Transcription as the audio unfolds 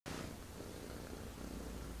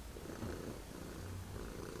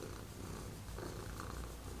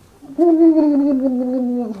Hi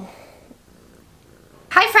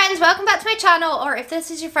friends, welcome back to my channel, or if this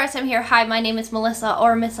is your first time here, hi, my name is Melissa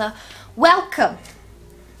or Missa. Welcome!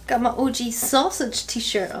 Got my OG sausage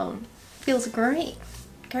t-shirt on. Feels great.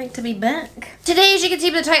 Great to be back. Today, as you can see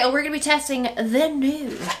by the title, we're going to be testing the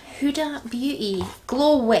new Huda Beauty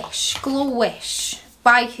Glowish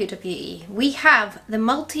by Huda Beauty. We have the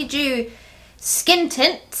Multi-Dew Skin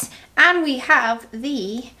Tint and we have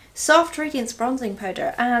the Soft Radiance Bronzing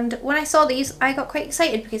Powder. And when I saw these, I got quite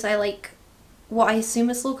excited because I like what I assume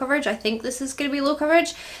is low coverage. I think this is going to be low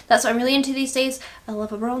coverage. That's what I'm really into these days. I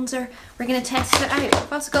love a bronzer. We're going to test it out.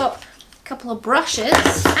 I've also got a couple of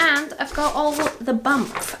brushes and I've got all the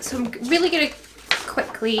bump. So I'm really going to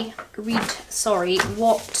quickly read,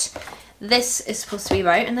 what this is supposed to be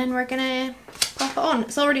about, and then we're going to pop it on.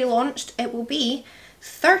 It's already launched. It will be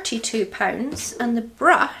 £32, and the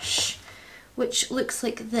brush, which looks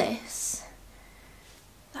like this,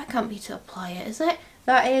 that can't be to apply it, is it?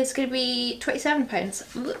 That is going to be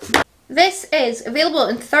 £27. This is available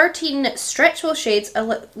in 13 stretchable shades,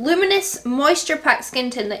 a luminous moisture packed skin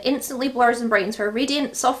tint that instantly blurs and brightens for a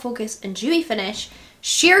radiant, soft focus and dewy finish.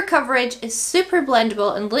 Sheer coverage, is super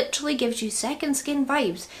blendable and literally gives you second skin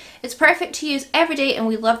vibes. It's perfect to use every day and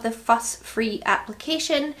we love the fuss-free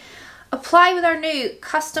application. Apply with our new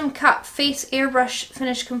custom cut face airbrush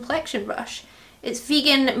finish complexion brush. It's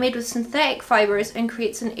vegan, made with synthetic fibres and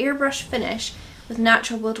creates an airbrush finish with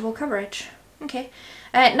natural buildable coverage. Okay.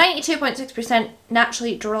 92.6%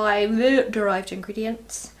 naturally derived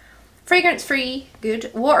ingredients. Fragrance free,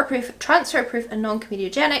 good, waterproof, transfer proof and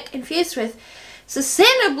non-comedogenic, infused with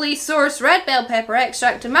sustainably sourced red bell pepper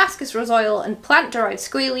extract, Damascus rose oil and plant-derived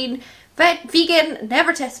squalene, vegan,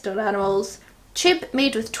 never tested on animals, tube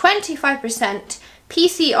made with 25%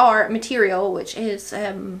 PCR material, which is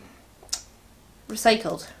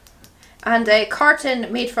recycled, and a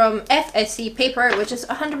carton made from FSC paper, which is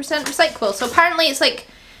 100% recyclable. So apparently it's like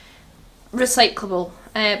recyclable,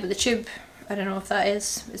 but the tube, I don't know if that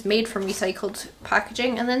is made from recycled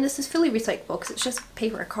packaging, and then this is fully recyclable because it's just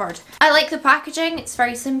paper card. I like the packaging, it's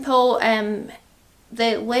very simple.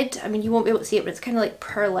 The lid, I mean you won't be able to see it, but it's kind of like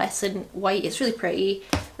pearlescent white. It's really pretty.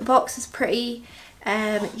 The box is pretty.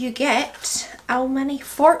 You get how many?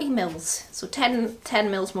 40 mils, so 10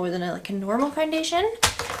 mils more than like a normal foundation.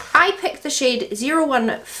 I picked the shade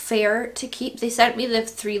 01 Fair to keep. They sent me the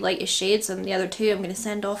 3 lightest shades and the other 2 I'm going to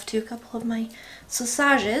send off to a couple of my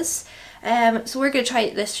sausages. So we're going to try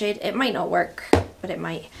this shade. It might not work, but it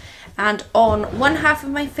might. And on one half of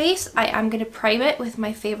my face I am going to prime it with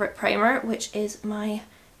my favourite primer, which is my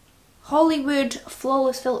Hollywood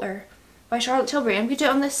Flawless Filter by Charlotte Tilbury. I'm going to do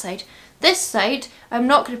it on this side. This side I'm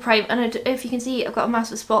not going to prime, and if you can see I've got a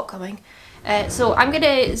massive spot coming. So I'm going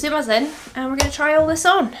to zoom us in and we're going to try all this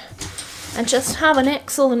on and just have an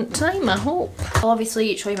excellent time, I hope. I'll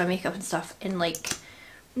obviously show you my makeup and stuff in like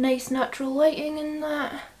nice natural lighting and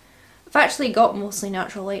that. I've actually got mostly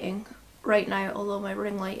natural lighting right now, although my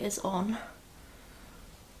ring light is on.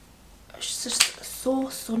 It's just so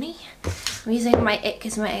sunny. I'm using my It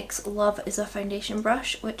Cosmetics Love is a foundation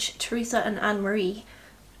brush, which Teresa and Anne-Marie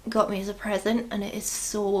got me as a present, and it is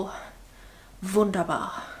so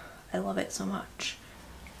wunderbar. I love it so much.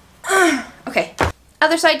 Okay,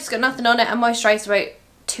 other side has got nothing on it. I moisturised about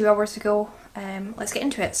 2 hours ago. Let's get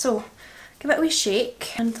into it. So, give it a wee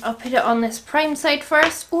shake, and I'll put it on this prime side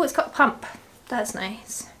first. Oh, it's got a pump. That's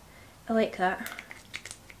nice. I like that.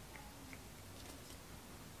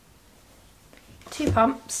 2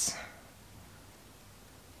 pumps.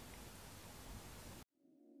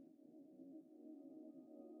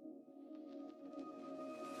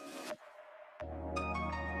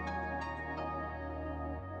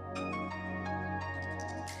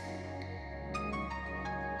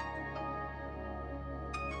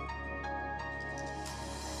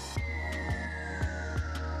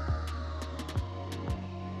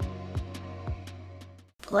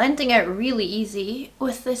 Blending out really easy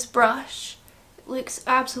with this brush. It looks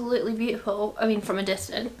absolutely beautiful, I mean from a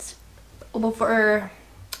distance. Over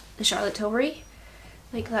the Charlotte Tilbury,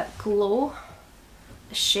 like that glow.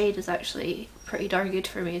 The shade is actually pretty darn good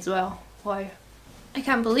for me as well. Wow. I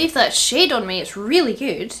can't believe that shade on me, it's really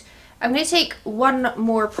good. I'm going to take one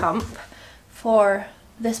more pump for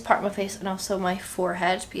this part of my face and also my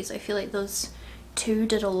forehead, because I feel like those 2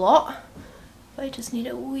 did a lot. But I just need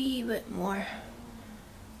a wee bit more.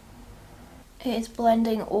 It is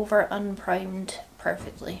blending over unprimed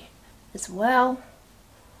perfectly as well.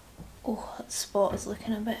 Oh, that spot is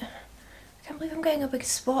looking a bit... I can't believe I'm getting a big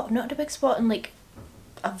spot. I've not had a big spot in like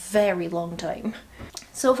a very long time.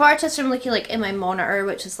 So far just I'm looking like in my monitor,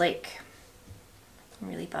 which is like I'm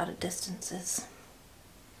really bad at distances.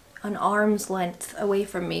 an arm's length away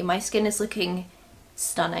from me. My skin is looking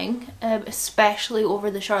stunning, especially over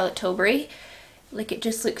the Charlotte Tilbury. Like, it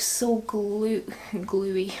just looks so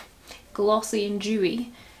gluey, glossy and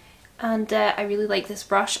dewy. And I really like this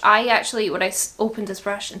brush. I actually, when I opened this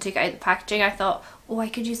brush and took it out of the packaging, I thought, oh, I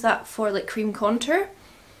could use that for like cream contour,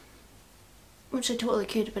 which I totally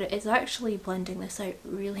could, but it is actually blending this out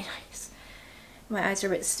really nice. My eyes are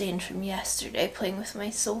a bit stained from yesterday playing with my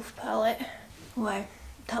Soph palette. Wow,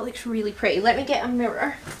 that looks really pretty. Let me get a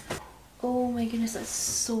mirror. Oh my goodness, that's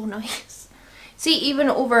so nice. See, even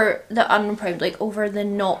over the unprimed, like over the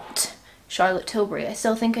not Charlotte Tilbury, I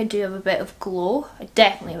still think I do have a bit of glow. I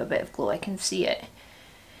definitely have a bit of glow, I can see it.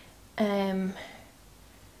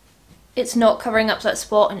 It's not covering up that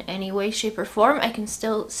spot in any way, shape or form. I can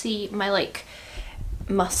still see my like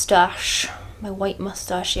mustache, my white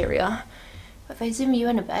mustache area. But if I zoom you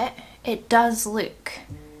in a bit, it does look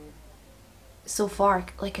so far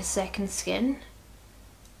like a second skin.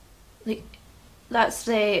 Like, that's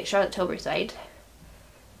the Charlotte Tilbury side,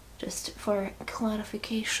 just for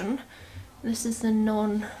clarification. This is the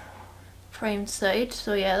non-primed side,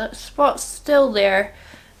 so yeah, that spot's still there.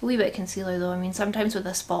 A wee bit of concealer though. I mean, sometimes with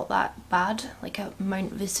a spot that bad, like a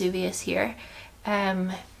Mount Vesuvius here,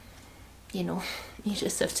 you know, you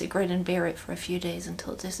just have to grin and bear it for a few days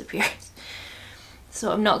until it disappears.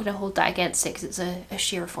 So I'm not going to hold that against it because it's a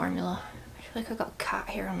sheer formula. I feel like I got cat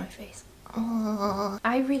hair on my face. Oh,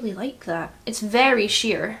 I really like that. It's very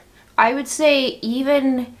sheer. I would say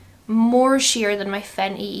even more sheer than my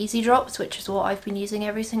Fenty Easy Drops, which is what I've been using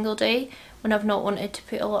every single day when I've not wanted to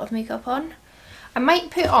put a lot of makeup on. I might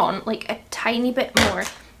put on like a tiny bit more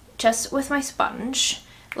just with my sponge,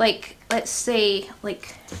 like let's say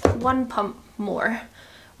like 1 pump more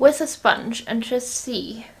with a sponge, and just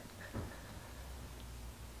see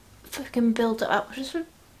if I can build it up just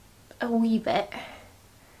a wee bit.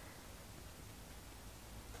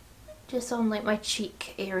 Just on like my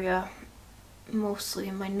cheek area, mostly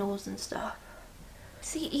in my nose and stuff.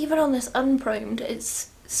 See, even on this unprimed, it's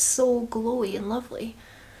so glowy and lovely.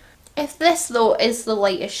 If this though is the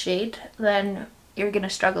lightest shade, then you're gonna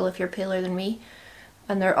struggle if you're paler than me.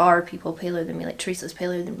 And there are people paler than me, like Teresa's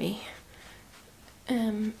paler than me.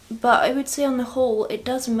 But I would say on the whole, it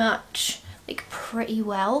does match like pretty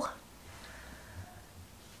well.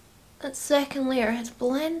 That second layer has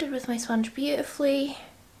blended with my sponge beautifully.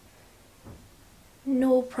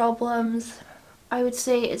 No problems. I would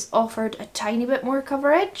say it's offered a tiny bit more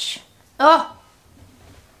coverage. Oh!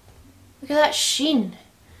 Look at that sheen.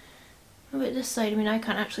 What about this side? I mean, I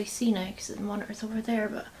can't actually see now because the monitor's over there,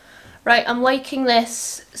 but... Right, I'm liking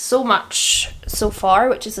this so much so far,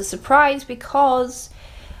 which is a surprise because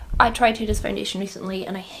I tried Huda's foundation recently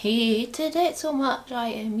and I hated it so much I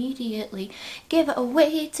immediately gave it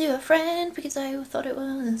away to a friend because I thought it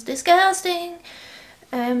was disgusting.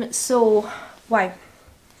 So, wow.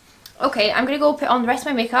 Okay, I'm gonna go put on the rest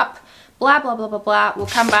of my makeup, blah blah blah blah blah. We'll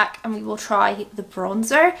come back and we will try the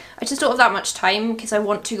bronzer. I just don't have that much time because I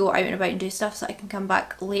want to go out and about and do stuff so I can come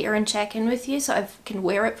back later and check in with you so I can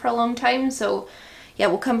wear it for a long time. So yeah,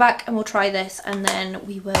 we'll come back and we'll try this and then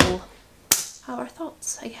we will have our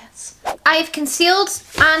thoughts, I guess. I've concealed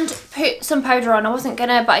and put some powder on. I wasn't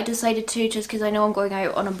gonna, but I decided to just because I know I'm going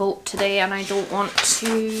out on a boat today and I don't want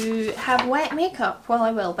to have wet makeup. Well,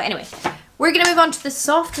 I will, but anyway. We're going to move on to the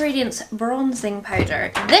Soft Radiance Bronzing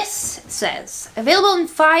Powder. This says, available in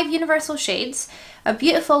 5 universal shades, a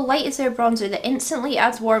beautiful light as air bronzer that instantly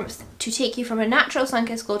adds warmth to take you from a natural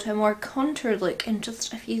sun-kissed glow to a more contoured look in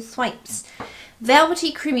just a few swipes.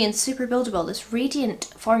 Velvety, creamy and super buildable, this radiant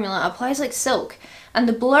formula applies like silk and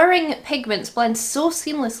the blurring pigments blend so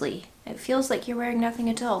seamlessly. It feels like you're wearing nothing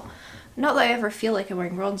at all. Not that I ever feel like I'm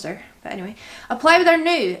wearing bronzer, but anyway. Apply with our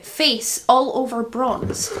new Face All Over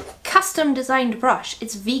Bronze custom designed brush.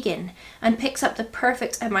 It's vegan and picks up the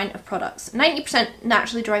perfect amount of products. 90%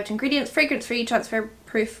 naturally derived ingredients, fragrance free, transfer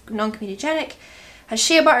proof, non-comedogenic, has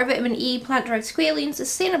shea butter, vitamin E, plant derived squalene,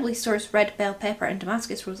 sustainably sourced red bell pepper and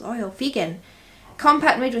Damascus rose oil, vegan.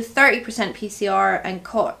 Compact made with 30% PCR and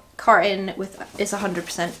carton is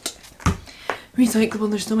 100%. Recyclable,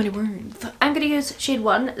 there's so many words. I'm going to use shade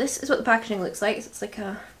 1. This is what the packaging looks like. It's like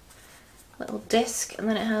a little disc and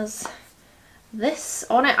then it has this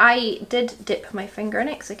on it. I did dip my finger in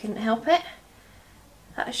it because I couldn't help it.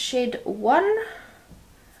 That is shade 1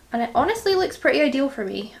 and it honestly looks pretty ideal for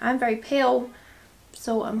me. I'm very pale,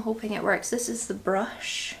 so I'm hoping it works. This is the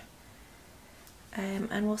brush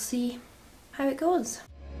and we'll see how it goes.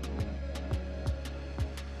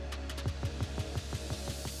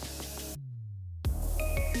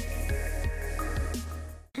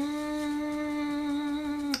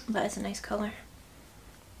 That is a nice colour.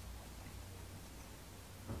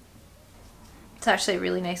 It's actually a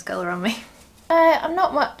really nice colour on me. I'm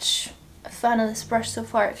not much a fan of this brush so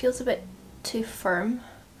far. It feels a bit too firm.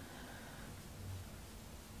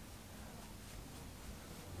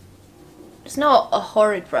 It's not a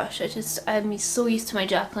horrid brush, I'm so used to my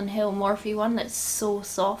Jaclyn Hill Morphe one that's so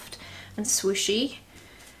soft and swooshy.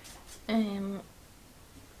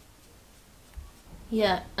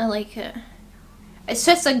 Yeah, I like it. It's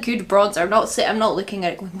just a good bronzer. I'm not looking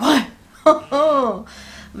at it going, what?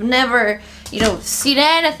 I've never, you know, seen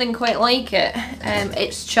anything quite like it.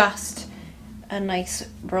 It's just a nice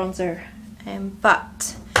bronzer.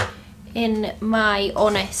 But in my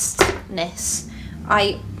honestness,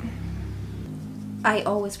 I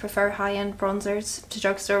always prefer high-end bronzers to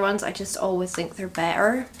drugstore ones. I just always think they're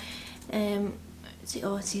better. See,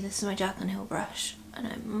 this is my Jaclyn Hill brush, and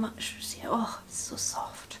it's so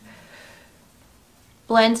soft.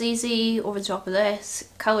 Blends easy over the top of this.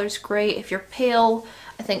 Colour's great. If you're pale,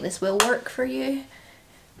 I think this will work for you.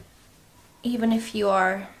 Even if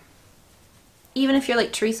you're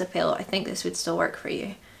like Teresa pale, I think this would still work for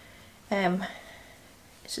you.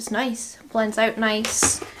 It's just nice. Blends out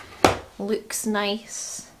nice. Looks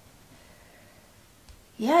nice.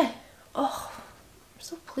 Yeah. Oh, I'm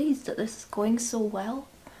so pleased that this is going so well.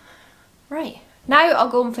 Right. Now I'll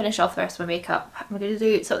go and finish off the rest of my makeup. I'm going to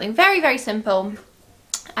do something very, very simple.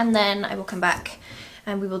 And then I will come back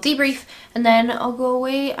and we will debrief, and then I'll go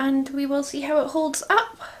away and we will see how it holds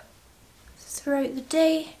up throughout the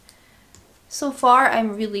day. So far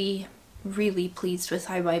I'm really, really pleased with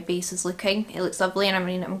how my base is looking. It looks lovely, and I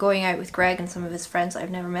mean, I'm going out with Greg and some of his friends that I've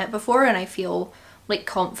never met before, and I feel like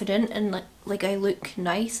confident and like I look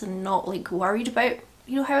nice and not like worried about,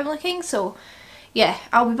 you know, how I'm looking. So yeah,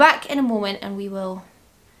 I'll be back in a moment and we will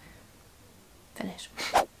finish.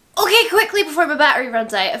 Okay, quickly before my battery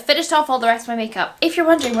runs out, I've finished off all the rest of my makeup. If you're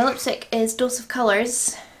wondering, my lipstick is Dose of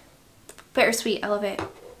Colours. Bittersweet, I love it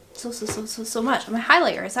so much. And my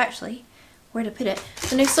highlighter is actually, where to put it,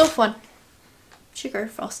 the new Soap one. Sugar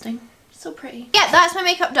frosting. So pretty. Yeah, that's my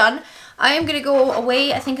makeup done. I am going to go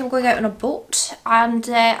away. I think I'm going out on a boat, and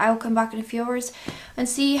I'll come back in a few hours and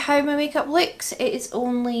see how my makeup looks. It is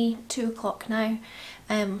only 2 o'clock now.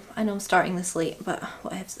 I know I'm starting this late, but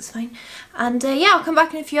whatever, it's fine. And yeah, I'll come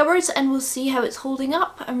back in a few hours and we'll see how it's holding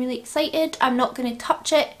up. I'm really excited. I'm not going to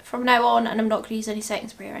touch it from now on, and I'm not going to use any setting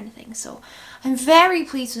spray or anything. So I'm very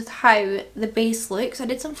pleased with how the base looks. I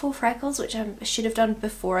did some faux freckles, which I should have done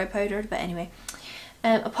before I powdered, but anyway.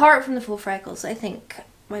 Apart from the faux freckles, I think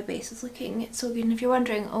my base is looking so good. And if you're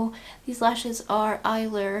wondering, oh, these lashes are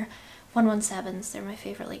Eyelure 117s. They're my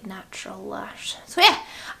favourite, like, natural lash. So yeah,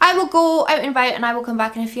 I will go out and about and I will come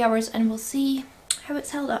back in a few hours and we'll see how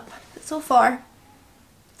it's held up. But so far,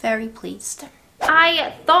 very pleased.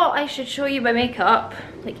 I thought I should show you my makeup,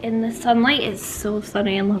 like, in the sunlight. It's so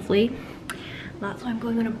sunny and lovely. That's why I'm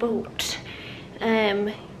going on a boat.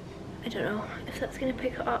 I don't know if that's going to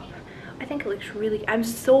pick it up. I think it looks really, I'm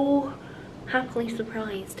so happily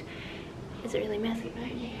surprised. Is it really messy now?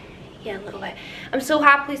 Yeah, a little bit. I'm so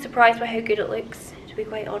happily surprised by how good it looks, to be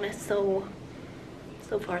quite honest. So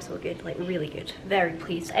far so good, like really good. Very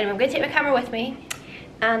pleased. Anyway, I'm going to take my camera with me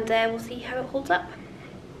and we'll see how it holds up.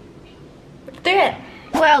 Let's do it.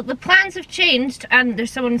 Well, the plans have changed, and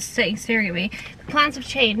there's someone sitting staring at me. The plans have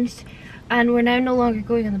changed and we're now no longer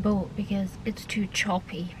going on the boat because it's too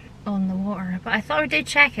choppy on the water. But I thought I did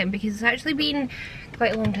check in because it's actually been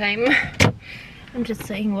quite a long time. I'm just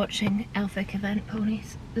sitting watching Elphick event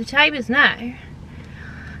ponies. The time is now.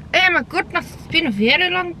 Oh my goodness, it's been a very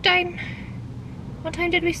long time. What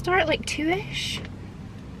time did we start? Like 2ish?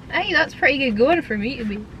 Hey, that's pretty good going for me, to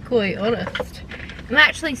be quite honest. I'm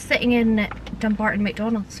actually sitting in Dumbarton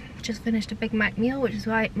McDonald's. Just finished a Big Mac meal, which is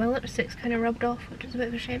why my lipstick's kind of rubbed off, which is a bit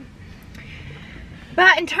of a shame.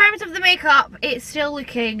 But in terms of the makeup, it's still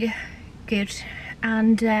looking good,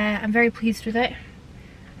 and I'm very pleased with it.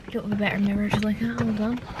 I don't have a better mirror to look at. Hold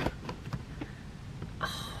on.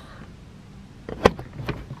 Oh.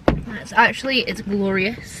 It's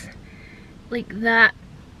glorious. Like, that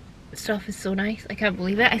stuff is so nice. I can't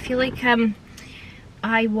believe it. I feel like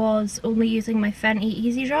I was only using my Fenty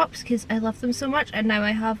Easy Drops because I love them so much, and now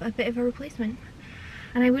I have a bit of a replacement.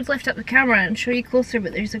 And I would lift up the camera and show you closer,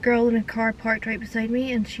 but there's a girl in a car parked right beside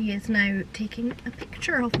me and she is now taking a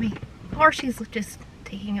picture of me. Or she's just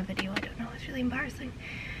taking a video, I don't know, it's really embarrassing.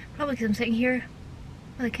 Probably because I'm sitting here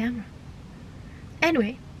with a camera.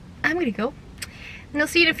 Anyway, I'm gonna go and I'll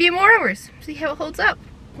see you in a few more hours, see how it holds up.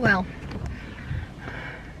 Well,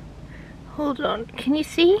 hold on, can you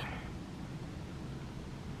see?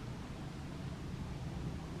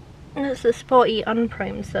 That's the spotty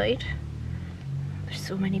unprimed side. There's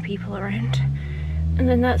so many people around. And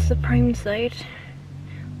then that's the primed side.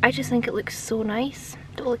 I just think it looks so nice.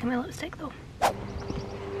 Don't look at my lipstick though.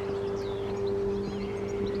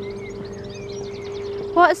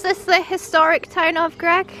 What is this, the historic town of,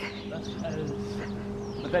 Greg? This is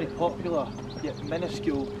the very popular yet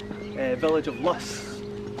minuscule village of Luss.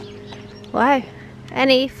 Wow.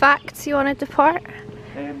 Any facts you want to depart?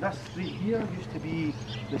 This street here used to be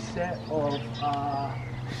the set of a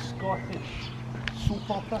Scottish soap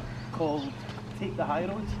opera called Take the High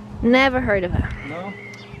Road. Never heard of it. No.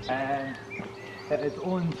 It is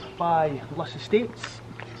owned by Luss Estates,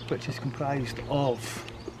 which is comprised of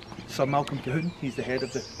Sir Malcolm Cahoon. He's the head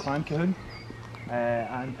of the clan Cahoon,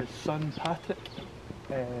 and his son Patrick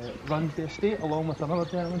runs the estate along with another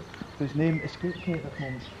gentleman whose name escapes me at this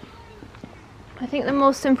moment. I think the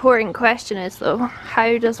most important question is though,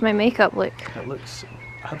 how does my makeup look? It looks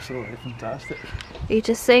absolutely fantastic. Are you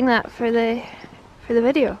just saying that for the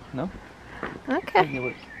video? No? Okay. You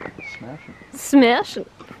look smashing. Smashing.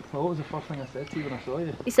 Well, what was the first thing I said to you when I saw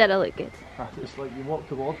you? You said I look good. It's like you walked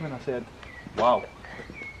towards me and I said, wow.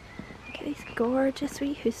 Look at these gorgeous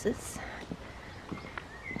wee hooses.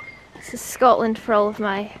 This is Scotland for all of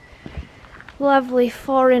my lovely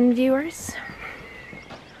foreign viewers.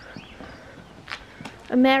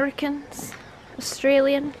 Americans,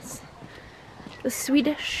 Australians, the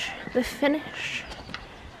Swedish, the Finnish.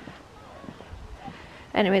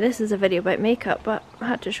 Anyway, this is a video about makeup, but I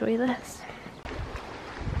had to show you this.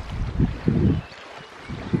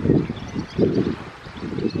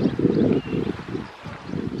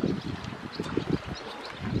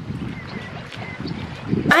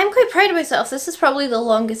 I'm quite proud of myself. This is probably the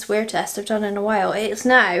longest wear test I've done in a while. It's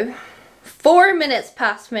now 4 minutes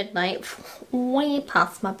past midnight, way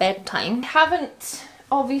past my bedtime. I haven't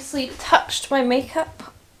obviously touched my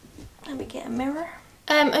makeup. Let me get a mirror.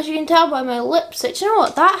 As you can tell by my lipstick, you know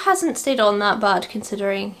what, that hasn't stayed on that bad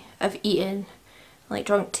considering I've eaten, like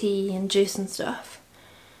drunk tea and juice and stuff.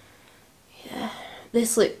 Yeah,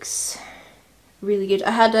 this looks really good.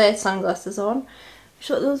 I had sunglasses on, which is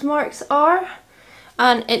what those marks are.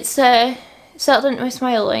 And it's settled into my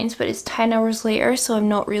smile lines, but it's 10 hours later, so I'm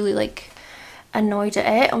not really like annoyed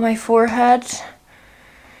at it. On my forehead,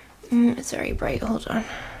 it's very bright, hold on.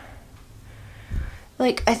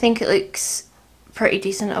 Like, I think it looks pretty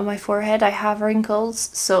decent on my forehead. I have wrinkles,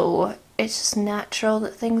 so it's just natural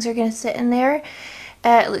that things are going to sit in there.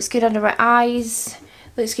 It looks good under my eyes.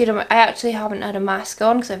 Looks good on my... I actually haven't had a mask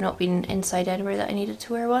on because I've not been inside anywhere that I needed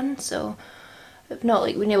to wear one, so I've not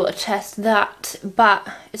like been able to test that, but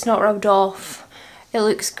it's not rubbed off. It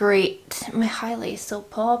looks great. My highlight is still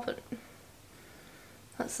popping.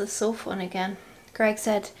 That's the soap one again. Greg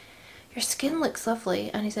said, your skin looks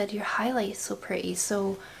lovely, and he said your highlight is so pretty,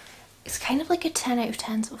 so it's kind of like a 10 out of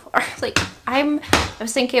 10 so far. Like, I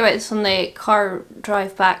was thinking about this on the car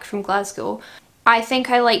drive back from Glasgow. I think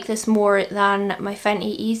I like this more than my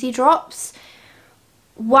Fenty Easy Drops.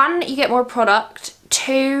 1, you get more product.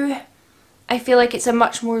 2, I feel like it's a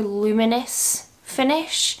much more luminous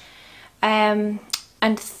finish. And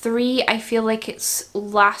 3, I feel like it's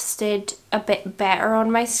lasted a bit better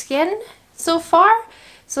on my skin so far.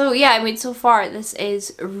 So yeah, I mean, so far this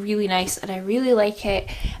is really nice and I really like it.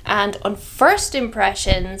 And on first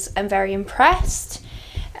impressions, I'm very impressed.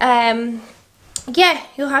 Yeah,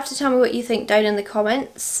 you'll have to tell me what you think down in the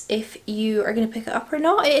comments if you are going to pick it up or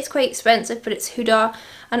not. It is quite expensive, but it's Huda.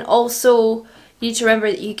 And also, you need to remember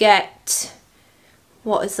that you get,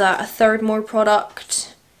 what is that, a third more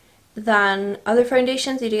product than other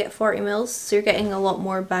foundations. You do get 40 mils, so you're getting a lot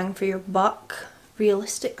more bang for your buck,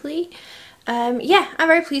 realistically. Yeah, I'm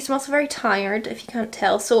very pleased. I'm also very tired, if you can't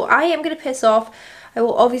tell. So I am going to piss off. I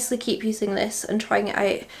will obviously keep using this and trying it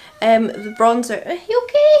out. The bronzer, are you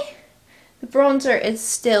okay? The bronzer is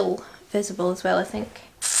still visible as well, I think.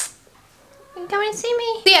 You can come and see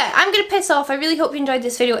me. So yeah, I'm going to piss off. I really hope you enjoyed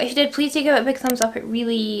this video. If you did, please do give it a big thumbs up. It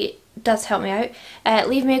really does help me out.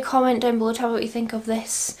 Leave me a comment down below. Tell me what you think of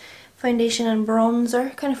this foundation and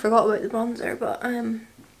bronzer. Kind of forgot about the bronzer, but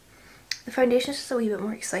the foundation is just a wee bit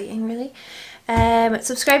more exciting, really.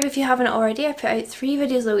 Subscribe if you haven't already. I put out 3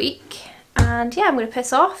 videos a week. And yeah, I'm going to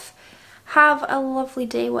piss off. Have a lovely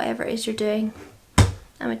day, whatever it is you're doing.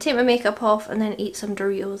 I'm going to take my makeup off and then eat some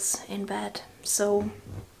Doritos in bed. So,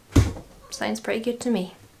 sounds pretty good to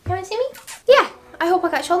me. You want to see me? Yeah, I hope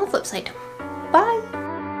I catch you on the flip side. Bye!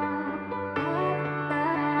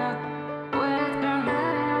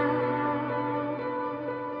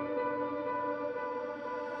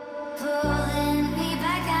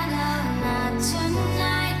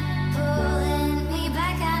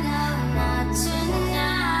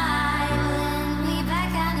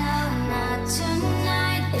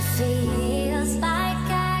 Feel